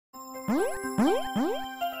How's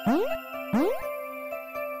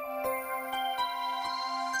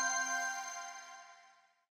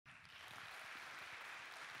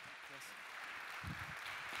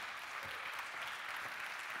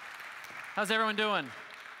everyone doing?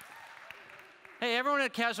 Hey, everyone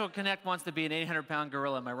at Casual Connect wants to be an 800-pound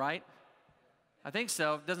gorilla, am I right? I think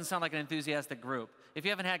so. Doesn't sound like an enthusiastic group. If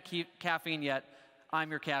you haven't had caffeine yet, I'm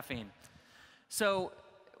your caffeine. So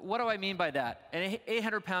what do I mean by that? An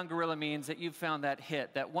 800-pound gorilla means that you've found that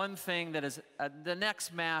hit, that one thing that is the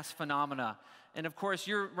next mass phenomena. And of course,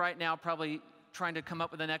 you're right now probably trying to come up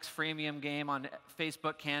with the next freemium game on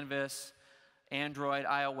Facebook Canvas, Android,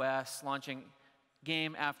 iOS, launching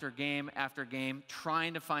game after game after game,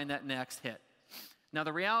 trying to find that next hit. Now,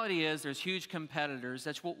 the reality is there's huge competitors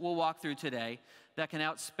that we'll walk through today that can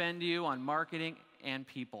outspend you on marketing and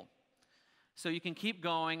people. So you can keep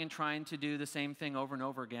going and trying to do the same thing over and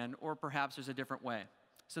over again, or perhaps there's a different way.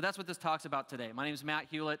 So that's what this talk's about today. My name is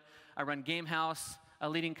Matt Hulett. I run Gamehouse, a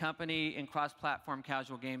leading company in cross-platform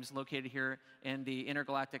casual games located here in the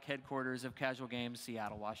intergalactic headquarters of Casual Games,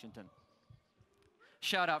 Seattle, Washington.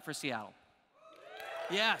 Shout out for Seattle.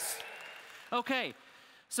 Yes. Okay.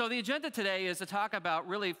 So the agenda today is to talk about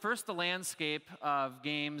really first the landscape of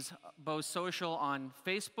games, both social on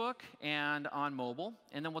Facebook and on mobile.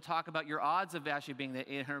 And then we'll talk about your odds of actually being the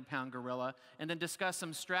 800-pound gorilla, and then discuss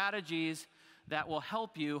some strategies that will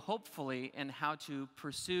help you, hopefully, in how to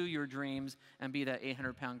pursue your dreams and be that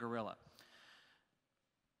 800-pound gorilla.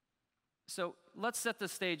 So let's set the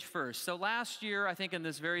stage first. So last year, I think in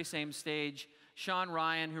this very same stage, Sean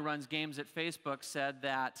Ryan, who runs games at Facebook, said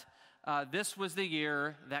that this was the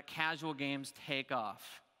year that casual games take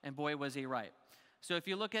off. And boy, was he right. So if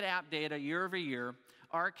you look at app data year over year,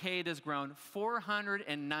 arcade has grown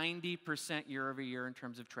 490% year over year in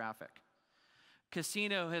terms of traffic.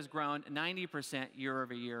 Casino has grown 90% year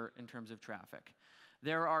over year in terms of traffic.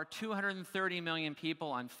 There are 230 million people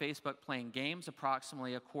on Facebook playing games,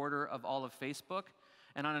 approximately a quarter of all of Facebook.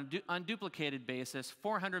 And on an unduplicated basis,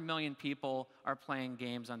 400 million people are playing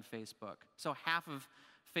games on Facebook. So half of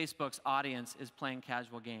Facebook's audience is playing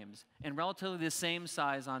casual games, and relatively the same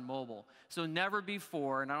size on mobile. So never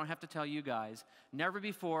before, and I don't have to tell you guys, never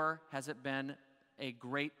before has it been a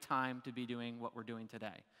great time to be doing what we're doing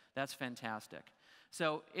today. That's fantastic.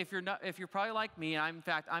 So if you're probably like me, in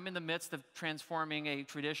fact, I'm in the midst of transforming a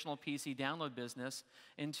traditional PC download business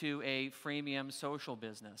into a freemium social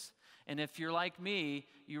business. And if you're like me,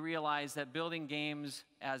 you realize that building games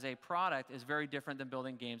as a product is very different than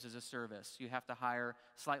building games as a service. You have to hire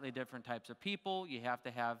slightly different types of people. You have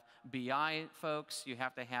to have BI folks. You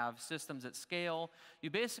have to have systems at scale. You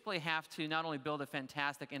basically have to not only build a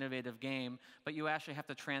fantastic, innovative game, but you actually have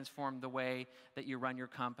to transform the way that you run your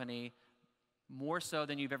company more so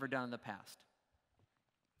than you've ever done in the past.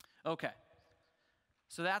 Okay.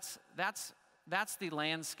 So that's the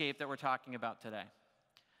landscape that we're talking about today.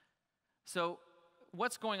 So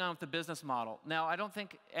what's going on with the business model? Now, I don't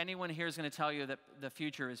think anyone here is going to tell you that the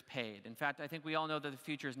future is paid. In fact, I think we all know that the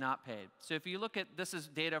future is not paid. So if you look at, this is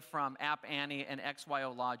data from App Annie and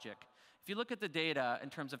XYO Logic. If you look at the data in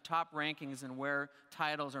terms of top rankings and where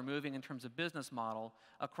titles are moving in terms of business model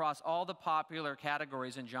across all the popular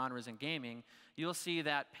categories and genres in gaming, you'll see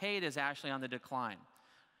that paid is actually on the decline.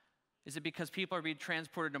 Is it because people are being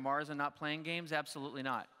transported to Mars and not playing games? Absolutely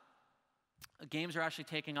not. Games are actually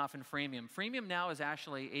taking off in freemium. Freemium now is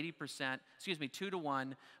actually 80%,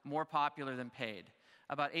 2-to-1 more popular than paid.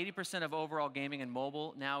 About 80% of overall gaming and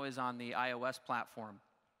mobile now is on the iOS platform,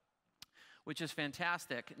 which is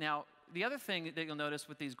fantastic. Now, the other thing that you'll notice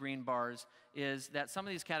with these green bars is that some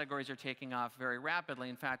of these categories are taking off very rapidly.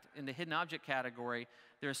 In fact, in the hidden object category,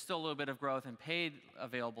 there's still a little bit of growth in paid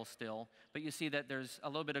available still, but you see that there's a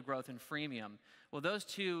little bit of growth in freemium. Well, those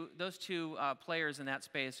two players in that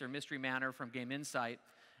space are Mystery Manor from Game Insight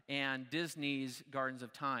and Disney's Gardens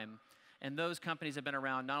of Time. And those companies have been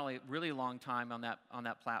around not only a really long time on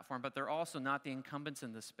that platform, but they're also not the incumbents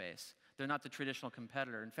in this space. They're not the traditional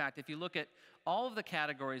competitor. In fact, if you look at all of the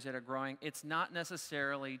categories that are growing, it's not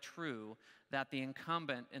necessarily true that the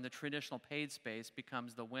incumbent in the traditional paid space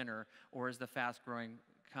becomes the winner or is the fast-growing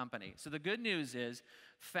company. So the good news is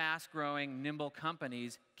fast-growing, nimble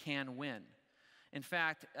companies can win. In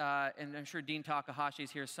fact, and I'm sure Dean Takahashi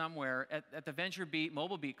is here somewhere, at the VentureBeat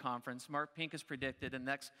Mobile Beat conference, Mark Pink has predicted in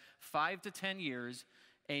the next 5 to 10 years,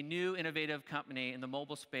 a new innovative company in the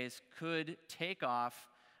mobile space could take off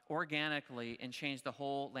organically and change the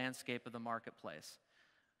whole landscape of the marketplace.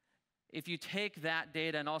 If you take that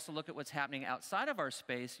data and also look at what's happening outside of our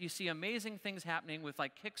space, you see amazing things happening with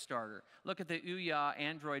like Kickstarter. Look at the Ouya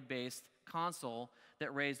Android-based console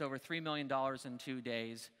that raised over $3 million in 2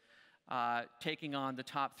 days. taking on the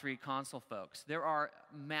top 3 console folks. There are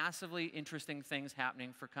massively interesting things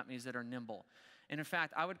happening for companies that are nimble. And in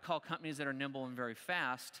fact, I would call companies that are nimble and very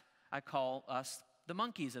fast, I call us the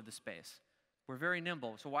monkeys of the space. We're very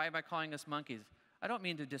nimble. So why am I calling us monkeys? I don't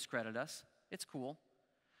mean to discredit us. It's cool.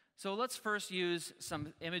 So let's first use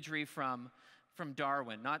some imagery from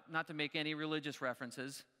Darwin, not to make any religious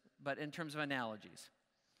references, but in terms of analogies.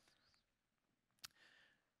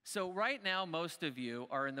 So right now, most of you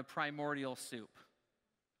are in the primordial soup.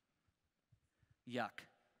 Yuck.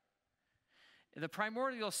 The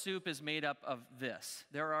primordial soup is made up of this.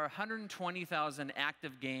 There are 120,000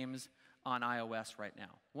 active games on iOS right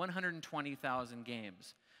now. 120,000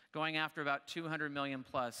 games, going after about 200 million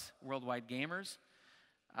plus worldwide gamers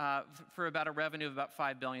for about a revenue of about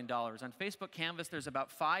 $5 billion. On Facebook Canvas, there's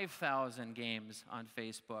about 5,000 games on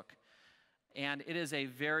Facebook. And it is a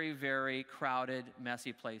very, very crowded,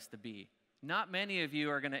 messy place to be. Not many of you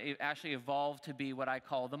are going to actually evolve to be what I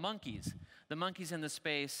call the monkeys. The monkeys in the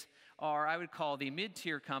space are, I would call, the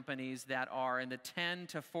mid-tier companies that are in the 10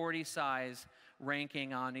 to 40 size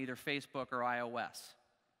ranking on either Facebook or iOS.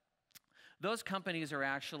 Those companies are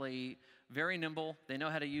actually very nimble. They know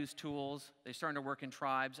how to use tools. They're starting to work in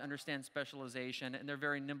tribes, understand specialization, and they're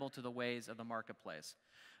very nimble to the ways of the marketplace.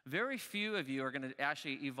 Very few of you are going to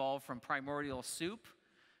actually evolve from primordial soup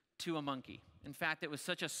to a monkey. In fact, it was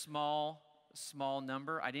such a small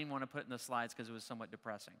number, I didn't want to put it in the slides because it was somewhat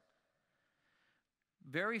depressing.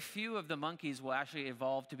 Very few of the monkeys will actually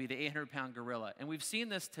evolve to be the 800-pound gorilla. And we've seen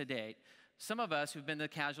this to date. Some of us who've been in the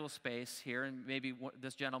casual space here, and maybe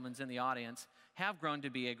this gentleman's in the audience, have grown to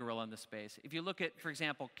be a gorilla in the space. If you look at, for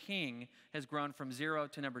example, King has grown from 0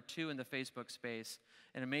 to number 2 in the Facebook space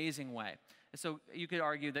in an amazing way. So you could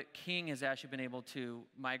argue that King has actually been able to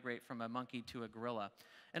migrate from a monkey to a gorilla.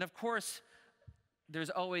 And of course, there's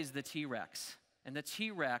always the T-Rex. And the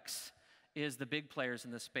T-Rex is the big players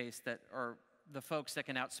in the space that are the folks that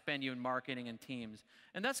can outspend you in marketing and teams.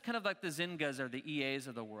 And that's kind of like the Zyngas or the EAs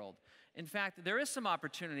of the world. In fact, there is some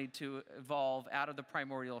opportunity to evolve out of the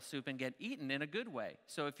primordial soup and get eaten in a good way.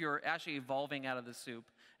 So if you're actually evolving out of the soup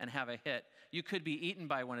and have a hit, you could be eaten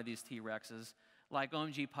by one of these T-Rexes, like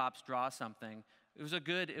OMG Pops Draw Something. It was a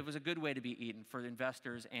good way to be eaten for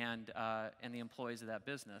investors and the employees of that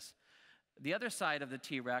business. The other side of the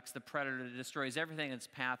T-Rex, the predator that destroys everything in its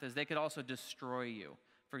path, is they could also destroy you.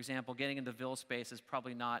 For example, getting into Ville space is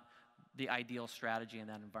probably not the ideal strategy in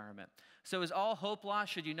that environment. So is all hope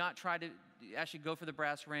lost? Should you not try to actually go for the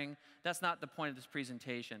brass ring? That's not the point of this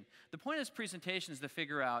presentation. The point of this presentation is to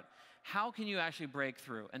figure out how can you actually break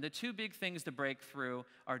through. And the two big things to break through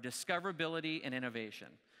are discoverability and innovation.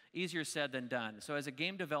 Easier said than done. So as a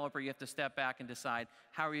game developer, you have to step back and decide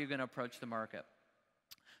how are you going to approach the market.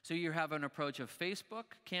 So you have an approach of Facebook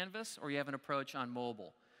Canvas, or you have an approach on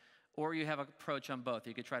mobile. Or you have an approach on both.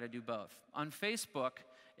 You could try to do both. On Facebook,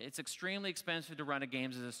 it's extremely expensive to run a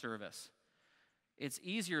games as a service. It's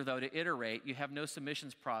easier, though, to iterate. You have no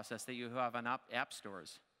submissions process that you have on app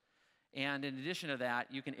stores. And in addition to that,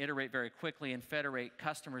 you can iterate very quickly and federate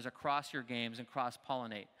customers across your games and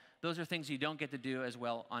cross-pollinate. Those are things you don't get to do as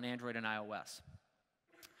well on Android and iOS.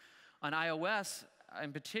 On iOS,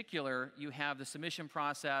 in particular, you have the submission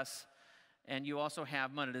process, and you also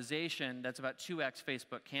have monetization that's about 2x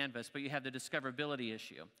Facebook Canvas, but you have the discoverability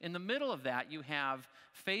issue. In the middle of that, you have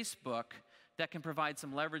Facebook that can provide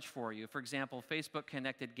some leverage for you. For example, Facebook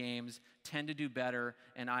connected games tend to do better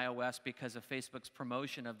in iOS because of Facebook's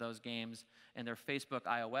promotion of those games in their Facebook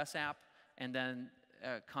iOS app, and then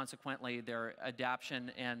consequently their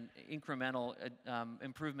adaption and incremental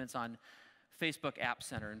improvements on Facebook App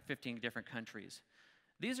Center in 15 different countries.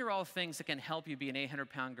 These are all things that can help you be an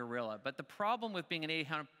 800-pound gorilla. But the problem with being an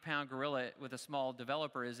 800-pound gorilla with a small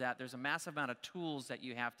developer is that there's a massive amount of tools that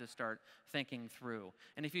you have to start thinking through.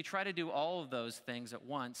 And if you try to do all of those things at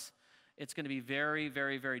once, it's going to be very,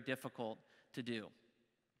 very, very difficult to do.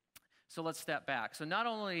 So let's step back. So not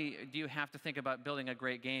only do you have to think about building a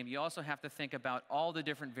great game, you also have to think about all the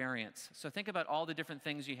different variants. So think about all the different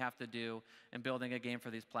things you have to do in building a game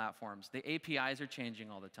for these platforms. The APIs are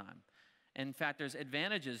changing all the time. In fact, there's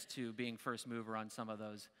advantages to being first mover on some of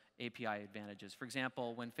those API advantages. For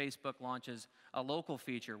example, when Facebook launches a local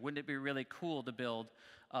feature, wouldn't it be really cool to build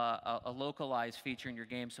a localized feature in your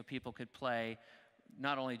game so people could play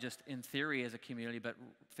not only just in theory as a community, but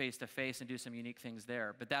face-to-face and do some unique things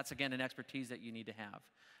there? But that's, again, an expertise that you need to have.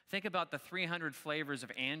 Think about the 300 flavors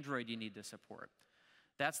of Android you need to support.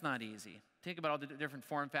 That's not easy. Think about all the different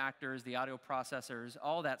form factors, the audio processors,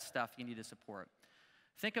 all that stuff you need to support.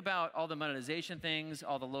 Think about all the monetization things,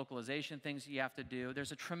 all the localization things you have to do.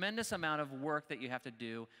 There's a tremendous amount of work that you have to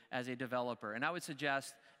do as a developer, and I would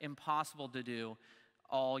suggest impossible to do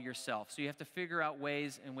all yourself. So you have to figure out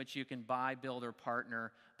ways in which you can buy, build, or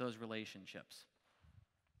partner those relationships.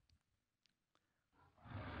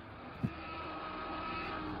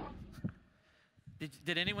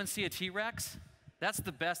 Did anyone see a T-Rex? That's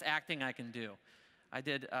the best acting I can do.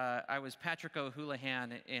 I was Patrick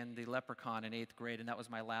O'Houlihan in The Leprechaun in 8th grade, and that was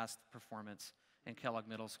my last performance in Kellogg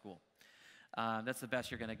Middle School. That's the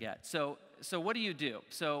best you're going to get. So what do?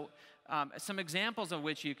 So some examples of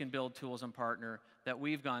which you can build tools and partner that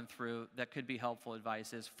we've gone through that could be helpful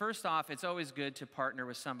advice is, first off, it's always good to partner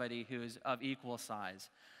with somebody who's of equal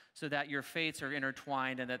size so that your fates are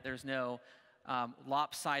intertwined and that there's no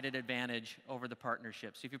lopsided advantage over the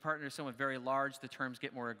partnership. So if you partner with someone very large, the terms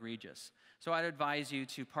get more egregious. So I'd advise you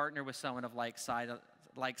to partner with someone of like size,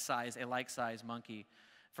 a like-size monkey,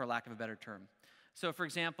 for lack of a better term. So for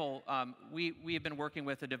example, we have been working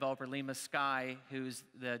with the developer Lima Sky, who's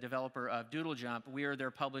the developer of Doodle Jump. We are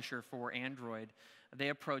their publisher for Android. They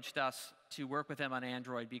approached us to work with them on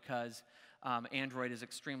Android because Android is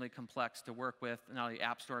extremely complex to work with, not only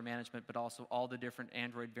App Store management, but also all the different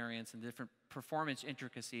Android variants and different performance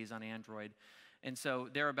intricacies on Android. And so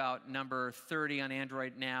they're about number 30 on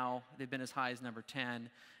Android now. They've been as high as number 10,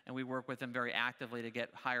 and we work with them very actively to get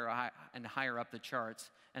higher up the charts.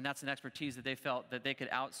 And that's an expertise that they felt that they could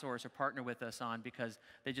outsource or partner with us on because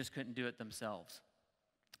they just couldn't do it themselves.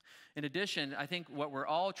 In addition, I think what we're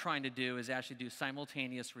all trying to do is actually do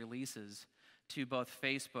simultaneous releases to both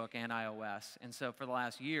Facebook and iOS. And so for the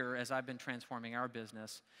last year, as I've been transforming our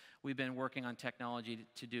business, we've been working on technology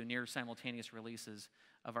to do near simultaneous releases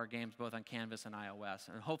of our games both on Canvas and iOS,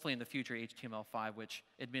 and hopefully in the future HTML5, which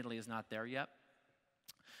admittedly is not there yet.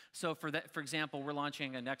 So for example, we're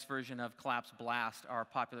launching a next version of Collapse Blast, our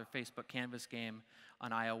popular Facebook Canvas game,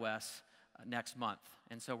 on iOS next month.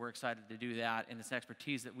 And so we're excited to do that, and it's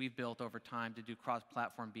expertise that we've built over time to do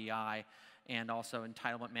cross-platform BI and also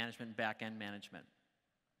entitlement management and back-end management.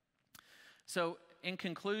 So in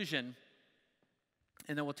conclusion,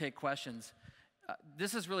 and then we'll take questions,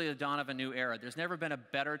 this is really the dawn of a new era. There's never been a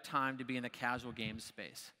better time to be in the casual game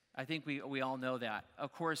space. I think we all know that.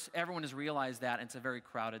 Of course, everyone has realized that, and it's a very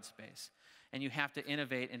crowded space. And you have to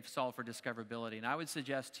innovate and solve for discoverability. And I would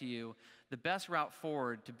suggest to you the best route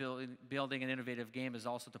forward to building an innovative game is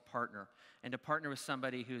also to partner, and to partner with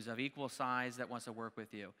somebody who's of equal size that wants to work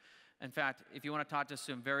with you. In fact, if you want to talk to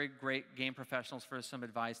some very great game professionals for some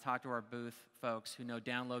advice, talk to our booth folks who know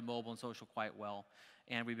download, mobile, and social quite well,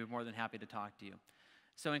 and we'd be more than happy to talk to you.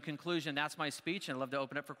 So in conclusion, that's my speech, and I'd love to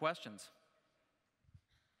open it for questions.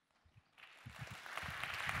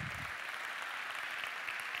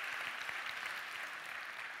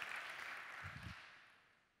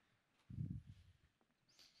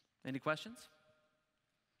 Any questions?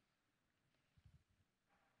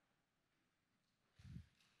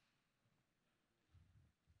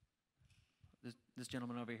 This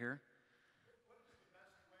gentleman over here. What is the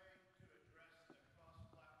best way to address the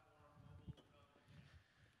cross-platform mobile development?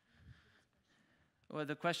 Well,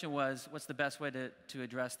 the question was, what's the best way to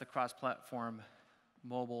address the cross-platform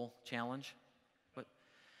mobile challenge?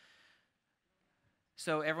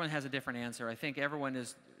 So everyone has a different answer. I think everyone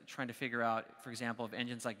is trying to figure out, for example, if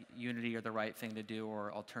engines like Unity are the right thing to do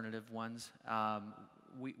or alternative ones.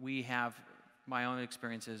 We have, my own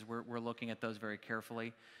experiences, we're looking at those very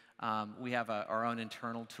carefully. We have our own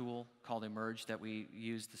internal tool called Emerge that we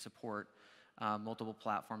use to support multiple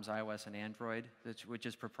platforms, iOS and Android, which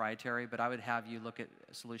is proprietary. But I would have you look at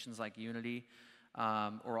solutions like Unity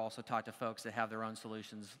or also talk to folks that have their own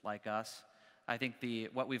solutions like us. I think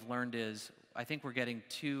what we've learned is, I think we're getting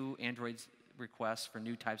 2 Android requests for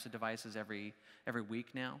new types of devices every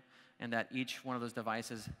week now, and that each one of those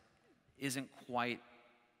devices isn't quite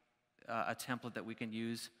a template that we can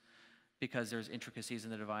use because there's intricacies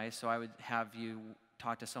in the device. So I would have you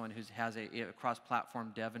talk to someone who has a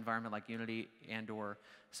cross-platform dev environment like Unity, and/or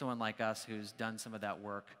someone like us who's done some of that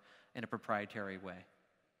work in a proprietary way.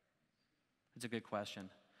 It's a good question.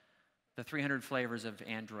 The 300 flavors of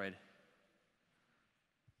Android.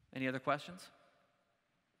 Any other questions?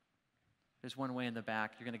 There's one way in the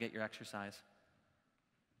back. You're going to get your exercise.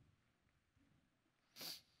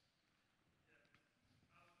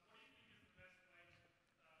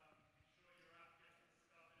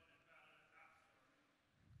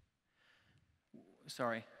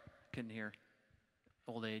 Sorry, couldn't hear.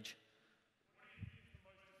 Old age. What do you think is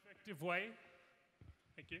the most effective way?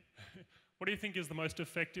 Thank you. What do you think is the most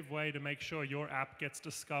effective way to make sure your app gets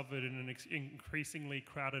discovered in an increasingly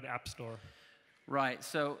crowded app store? Right.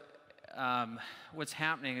 So what's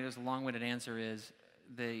happening, there's a long-winded answer, is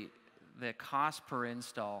the cost per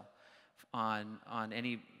install on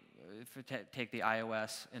any, if you take the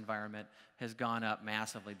iOS environment, has gone up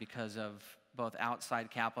massively because of both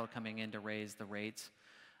outside capital coming in to raise the rates,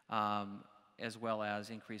 as well as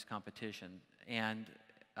increased competition. And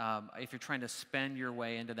if you're trying to spend your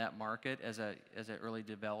way into that market as an early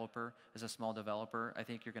developer, as a small developer, I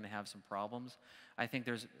think you're going to have some problems. I think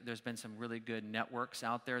there's been some really good networks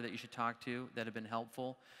out there that you should talk to that have been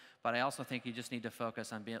helpful, but I also think you just need to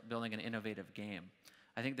focus on building an innovative game.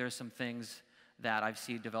 I think there's some things that I've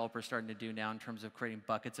seen developers starting to do now in terms of creating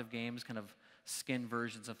buckets of games, kind of skin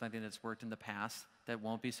versions of something that's worked in the past that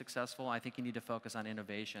won't be successful. I think you need to focus on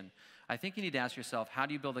innovation. I think you need to ask yourself, how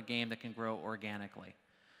do you build a game that can grow organically?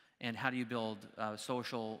 And how do you build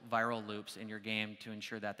social viral loops in your game to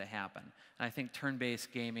ensure that they happen? And I think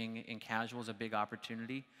turn-based gaming in casual is a big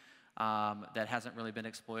opportunity that hasn't really been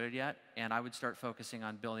exploited yet. And I would start focusing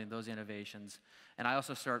on building those innovations. And I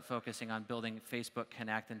also start focusing on building Facebook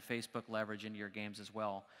Connect and Facebook leverage into your games as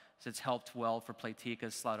well. So it's helped well for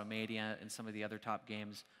Playtika's Slotomania and some of the other top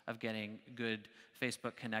games of getting good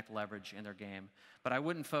Facebook Connect leverage in their game. But I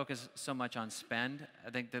wouldn't focus so much on spend.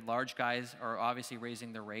 I think the large guys are obviously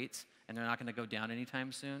raising their rates, and they're not going to go down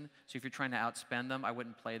anytime soon. So if you're trying to outspend them, I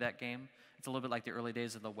wouldn't play that game. It's a little bit like the early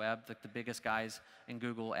days of the web. Like the biggest guys in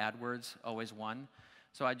Google AdWords always won.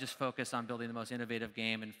 So I just focus on building the most innovative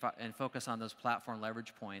game and focus on those platform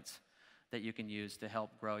leverage points that you can use to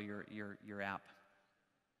help grow your app.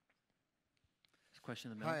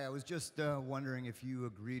 Question in the middle. Hi, I was just wondering if you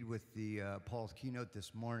agreed with Paul's keynote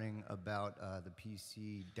this morning about the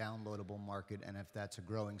PC downloadable market, and if that's a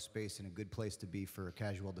growing space and a good place to be for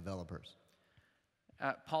casual developers.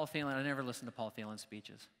 Paul Thielen, I never listened to Paul Thielen's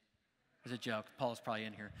speeches. It's a joke. Paul's probably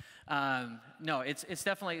in here. No, it's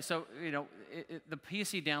definitely, so, you know, the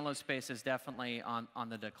PC download space is definitely on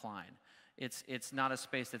the decline. It's not a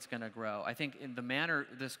space that's going to grow. I think in the manner,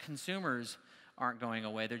 this consumers aren't going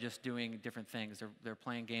away. They're just doing different things. They're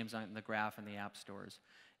playing games on the graph in the app stores.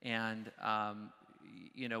 And,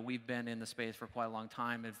 you know, we've been in the space for quite a long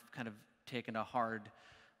time. Have kind of taken a hard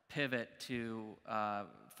pivot to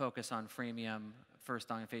focus on freemium, first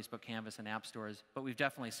on Facebook Canvas and app stores. But we've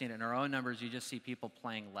definitely seen it. In our own numbers, you just see people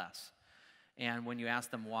playing less. And when you ask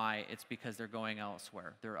them why, it's because they're going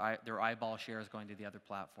elsewhere. Their eyeball share is going to the other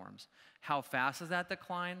platforms. How fast is that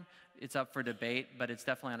decline? It's up for debate, but it's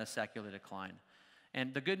definitely on a secular decline.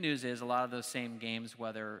 And the good news is a lot of those same games,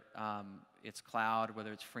 whether it's cloud,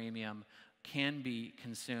 whether it's freemium, can be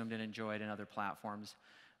consumed and enjoyed in other platforms.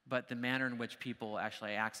 But the manner in which people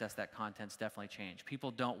actually access that content's definitely changed.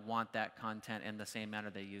 People don't want that content in the same manner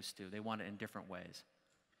they used to. They want it in different ways.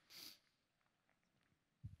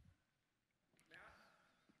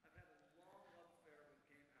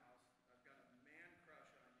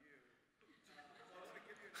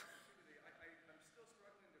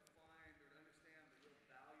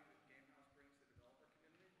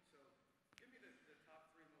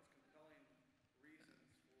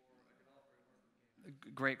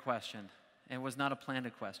 Great question. And it was not a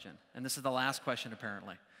planned question. And this is the last question,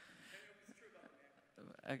 apparently.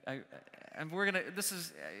 And we're going to, this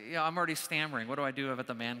is, you know, I'm already stammering. What do I do about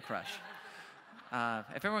the man crush?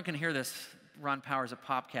 If everyone can hear this, Ron Powers at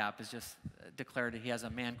PopCap has just declared that he has a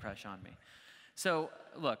man crush on me. So,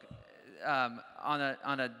 look, on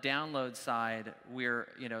a download side, we're,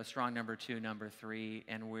 you know, strong number 2, number 3,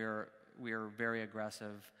 and we're very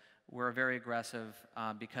aggressive. We're very aggressive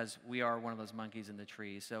because we are one of those monkeys in the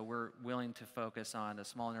tree. So we're willing to focus on a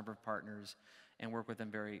small number of partners and work with them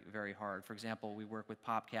very, very hard. For example, we work with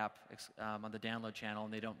PopCap on the download channel,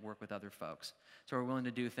 and they don't work with other folks. So we're willing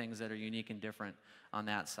to do things that are unique and different on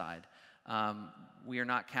that side. We are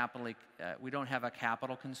not we don't have a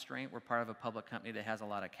capital constraint. We're part of a public company that has a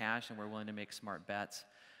lot of cash, and we're willing to make smart bets.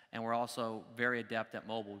 And we're also very adept at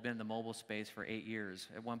mobile. We've been in the mobile space for 8 years.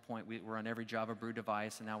 At one point, we were on every Java Brew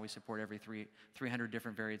device, and now we support every 300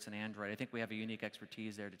 different variants in Android. I think we have a unique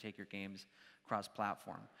expertise there to take your games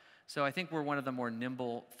cross-platform. So I think we're one of the more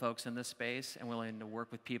nimble folks in this space and willing to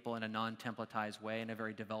work with people in a non-templatized way, in a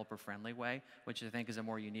very developer-friendly way, which I think is a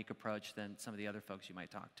more unique approach than some of the other folks you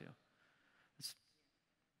might talk to.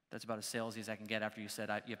 That's about as salesy as I can get after you said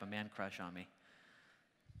you have a man crush on me.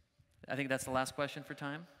 I think that's the last question for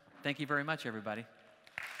time. Thank you very much, everybody.